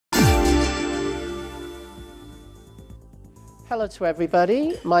Hello to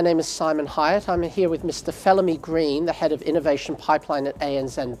everybody. My name is Simon Hyatt. I'm here with Mr. Felimy Greene, the Head of Innovation Pipeline at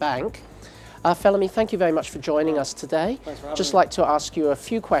ANZ Bank. Felimy, thank you very much for joining us today. Thanks for having Just me. like to ask you a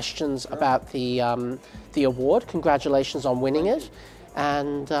few questions about the award. Congratulations on winning it.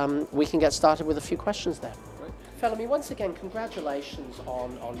 And we can get started with a few questions there. Felimy, once again, congratulations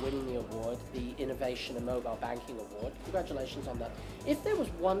on winning the award, the Innovation and Mobile Banking Award. Congratulations on that. If there was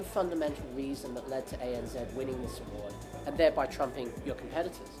one fundamental reason that led to ANZ winning this award, and thereby trumping your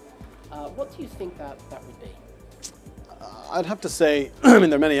competitors, what do you think that would be? I'd have to say, I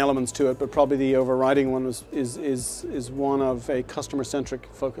mean, there are many elements to it, but probably the overriding one is one of a customer-centric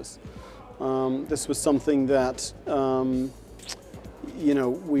focus. This was something that,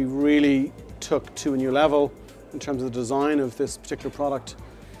 we really took to a new level in terms of the design of this particular product,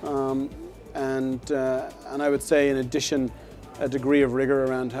 and I would say, in addition, a degree of rigor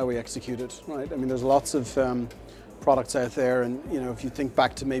around how we execute it. Right? I mean, there's lots of products out there, and if you think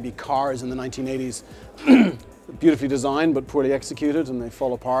back to maybe cars in the 1980s, beautifully designed but poorly executed, and they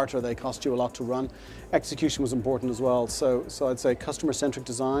fall apart or they cost you a lot to run. Execution was important as well. So I'd say customer-centric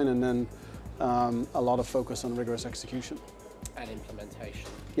design, and then a lot of focus on rigorous execution And implementation.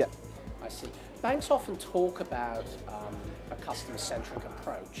 Yeah. I see. Banks often talk about a customer-centric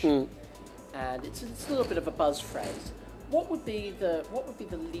approach, and it's a little bit of a buzz phrase. What would be the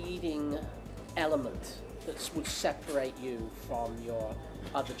leading element that would separate you from your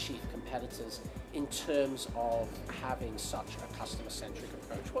other chief competitors in terms of having such a customer-centric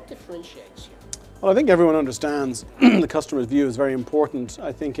approach? What differentiates you? Well, I think everyone understands the customer's view is very important.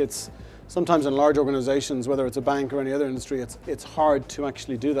 I think it's sometimes in large organizations, whether it's a bank or any other industry, it's hard to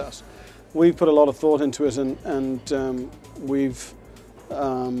actually do that. We've put a lot of thought into it, and we've,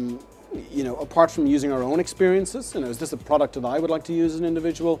 apart from using our own experiences, is this a product that I would like to use as an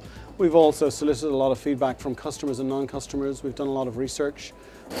individual? We've also solicited a lot of feedback from customers and non-customers. We've done a lot of research.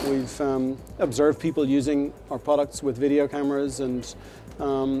 We've observed people using our products with video cameras, and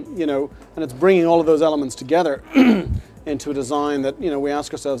and it's bringing all of those elements together into a design that we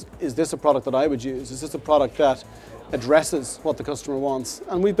ask ourselves: is this a product that I would use? Is this a product that addresses what the customer wants?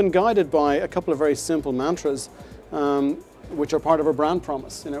 And we've been guided by a couple of very simple mantras, which are part of our brand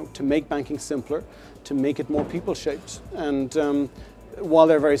promise. To make banking simpler, to make it more people-shaped. And while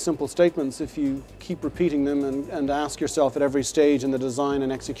they're very simple statements, if you keep repeating them and ask yourself at every stage in the design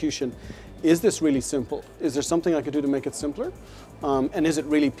and execution, is this really simple? Is there something I could do to make it simpler? And is it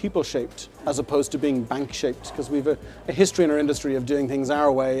really people-shaped as opposed to being bank-shaped? Because we've a history in our industry of doing things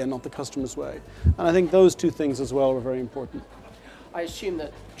our way and not the customer's way. And I think those two things as well are very important. I assume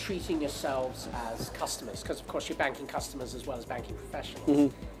that treating yourselves as customers, because of course you're banking customers as well as banking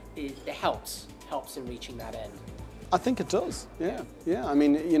professionals, it helps in reaching that end. I think it does. Yeah. I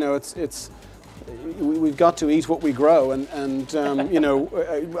mean, we've got to eat what we grow, and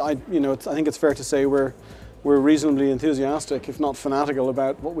I think it's fair to say we're reasonably enthusiastic, if not fanatical,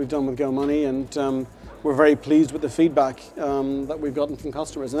 about what we've done with Go Money, and we're very pleased with the feedback that we've gotten from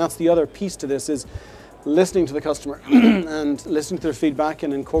customers. And that's the other piece to this, is listening to the customer and listening to their feedback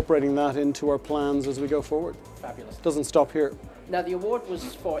and incorporating that into our plans as we go forward. Fabulous. Doesn't stop here. Now, the award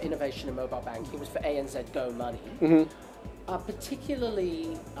was for Innovation in Mobile Banking. It was for ANZ Go Money.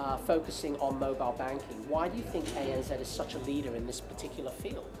 Particularly focusing on mobile banking, why do you think ANZ is such a leader in this particular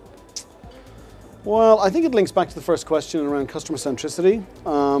field? Well, I think it links back to the first question around customer centricity,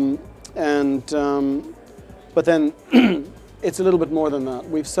 but then it's a little bit more than that.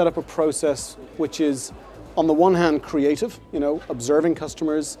 We've set up a process which is, on the one hand, creative, observing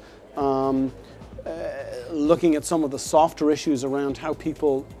customers, looking at some of the softer issues around how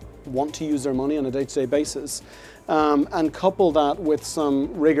people want to use their money on a day-to-day basis, and couple that with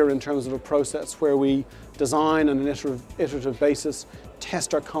some rigor in terms of a process where we design on an iterative basis,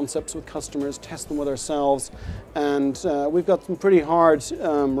 test our concepts with customers, test them with ourselves, and we've got some pretty hard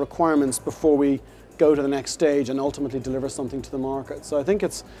requirements before we go to the next stage and ultimately deliver something to the market. So I think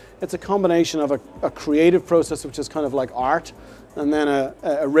it's a combination of a creative process, which is kind of like art, and then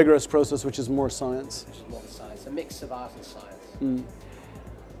a rigorous process, which is more science. Which is more science, a mix of art and science.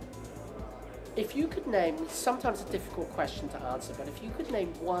 If you could name, sometimes a difficult question to answer, but if you could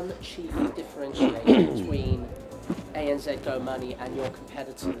name one chief differentiator between ANZ Go Money and your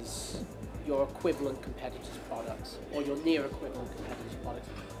competitors, your equivalent competitors' products, or your near equivalent competitors' products,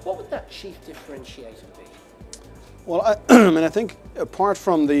 what would that chief differentiator be? Well, I think apart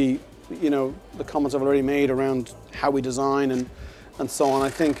from the comments I've already made around how we design and so on, I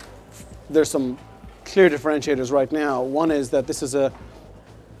think there's some clear differentiators right now. One is that this is a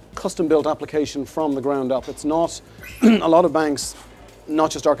custom-built application from the ground up. It's not, a lot of banks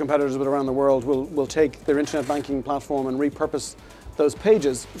not just our competitors but around the world will take their internet banking platform and repurpose those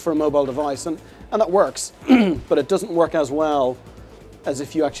pages for a mobile device, and that works, but it doesn't work as well as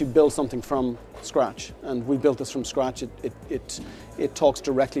if you actually build something from scratch. And we built this from scratch. It talks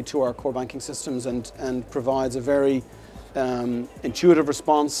directly to our core banking systems and provides a very intuitive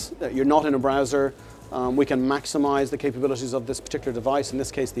response. You're not in a browser. We can maximize the capabilities of this particular device, in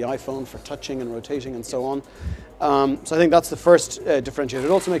this case the iPhone, for touching and rotating and so on. So I think that's the first differentiator.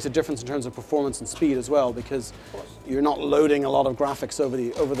 It also makes a difference in terms of performance and speed as well, because you're not loading a lot of graphics over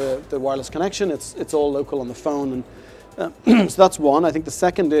the wireless connection. It's all local on the phone. And so that's one. I think the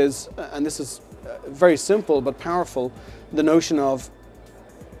second is, and this is very simple but powerful, the notion of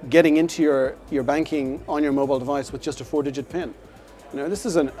getting into your banking on your mobile device with just a 4-digit PIN. You know, this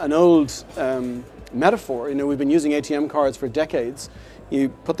is an old metaphor. You know, we've been using ATM cards for decades. You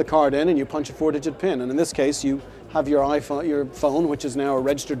put the card in and you punch a 4-digit PIN, and in this case you have your phone, which is now a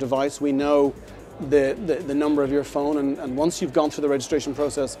registered device. We know the number of your phone, and once you've gone through the registration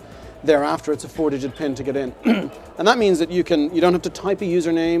process, thereafter it's a 4-digit PIN to get in. And that means that you don't have to type a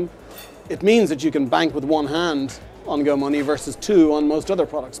username. It means that you can bank with one hand on GoMoney versus two on most other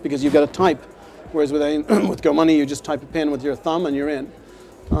products, because you've got to type, whereas with GoMoney you just type a PIN with your thumb and you're in.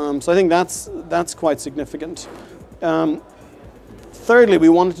 So I think that's quite significant. Thirdly, we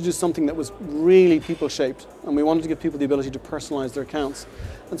wanted to do something that was really people-shaped, and we wanted to give people the ability to personalize their accounts.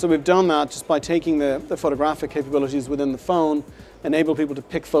 And so we've done that just by taking the photographic capabilities within the phone, enable people to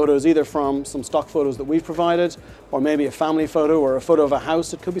pick photos either from some stock photos that we've provided, or maybe a family photo or a photo of a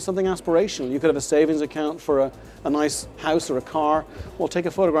house. It could be something aspirational. You could have a savings account for a nice house or a car. Well, take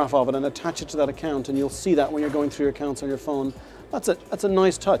a photograph of it and attach it to that account, and you'll see that when you're going through your accounts on your phone. That's a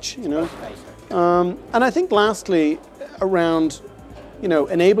nice touch, you know. And I think lastly, around, you know,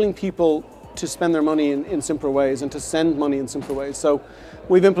 enabling people to spend their money in simpler ways and to send money in simpler ways. So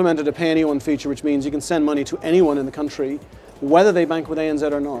we've implemented a Pay Anyone feature, which means you can send money to anyone in the country, whether they bank with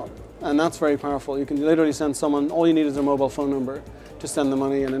ANZ or not. And that's very powerful. You can literally send someone, all you need is a mobile phone number to send the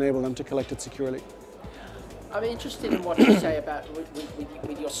money and enable them to collect it securely. I'm interested in what you say about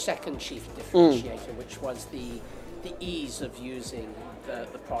with your second chief differentiator, which was the ease of using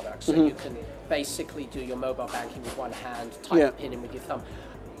the product. So you can basically do your mobile banking with one hand, type a PIN in with your thumb.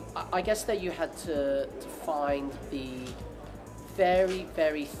 I guess that you had to find the very,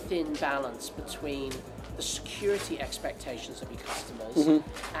 very thin balance between the security expectations of your customers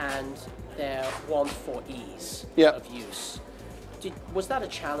and their want for ease of use. Was that a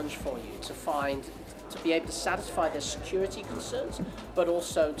challenge for you to be able to satisfy their security concerns, but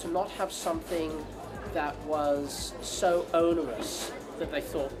also to not have something that was so onerous that they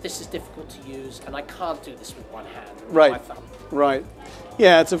thought, this is difficult to use and I can't do this with one hand or with my thumb? Right.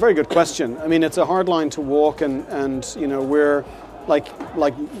 Yeah, it's a very good question. I mean, it's a hard line to walk, and you know, we're like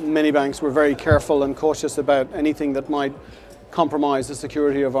many banks, we're very careful and cautious about anything that might compromise the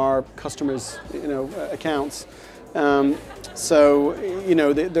security of our customers', you know, accounts. So, you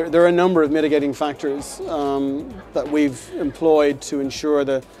know, there are a number of mitigating factors that we've employed to ensure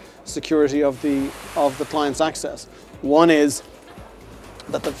the security of the client's access. One is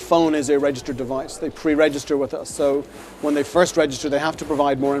that the phone is a registered device. They pre-register with us. So when they first register, they have to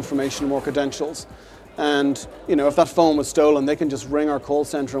provide more information, more credentials. And, you know, if that phone was stolen, they can just ring our call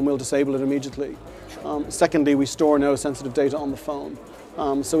center and we'll disable it immediately. Secondly, we store no sensitive data on the phone.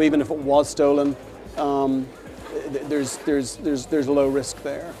 So even if it was stolen, there's low risk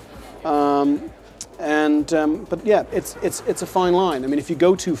there. But yeah, it's a fine line. I mean, if you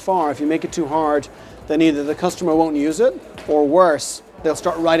go too far, if you make it too hard, then either the customer won't use it, or worse, they'll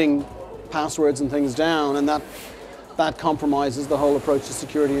start writing passwords and things down, and that compromises the whole approach to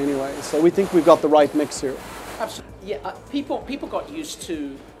security anyway. So we think we've got the right mix here. Absolutely. Yeah, people got used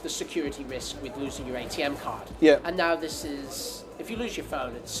to the security risk with losing your ATM card. Yeah. And now this is, if you lose your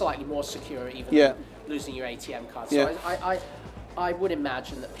phone, it's slightly more secure even than losing your ATM card. So I would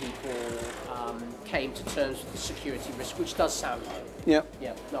imagine that people came to terms with the security risk, which does sound low. Yeah.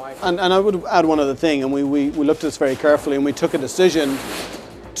 Yeah. No, and I would add one other thing, and we looked at this very carefully, and we took a decision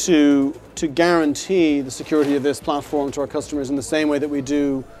to guarantee the security of this platform to our customers in the same way that we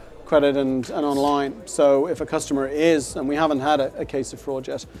do credit and online. So if a customer is, and we haven't had a case of fraud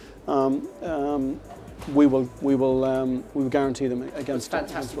yet, we will guarantee them against fraud.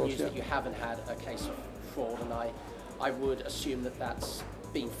 It's fantastic news that you haven't had a case of fraud, and I would assume that that's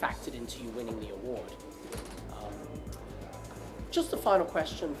being factored into you winning the award. Just a final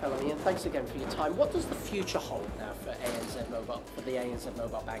question, Felimy, and thanks again for your time. What does the future hold now for ANZ Mobile, for the ANZ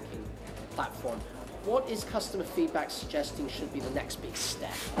Mobile Banking platform? What is customer feedback suggesting should be the next big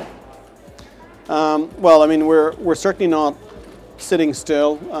step? Well, I mean, we're certainly not sitting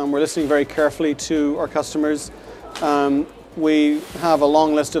still. We're listening very carefully to our customers. We have a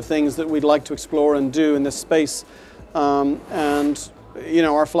long list of things that we'd like to explore and do in this space. And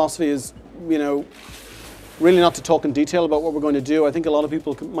our philosophy is, really not to talk in detail about what we're going to do. I think a lot of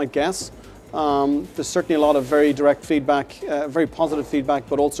people might guess. There's certainly a lot of very direct feedback, very positive feedback,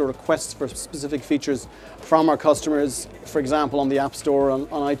 but also requests for specific features from our customers, for example, on the App Store, on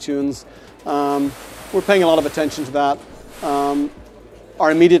iTunes. We're paying a lot of attention to that.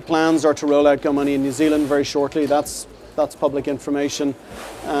 Our immediate plans are to roll out Go Money in New Zealand very shortly. That's public information.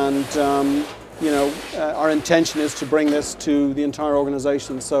 And our intention is to bring this to the entire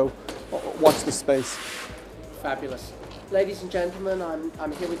organization. So watch this space. Fabulous. Ladies and gentlemen,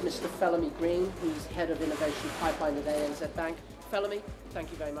 I'm here with Mr. Felimy Greene, who's Head of Innovation Pipeline at ANZ Bank. Felimy, thank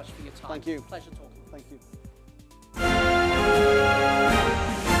you very much for your time. Thank you. Pleasure talking. Thank you.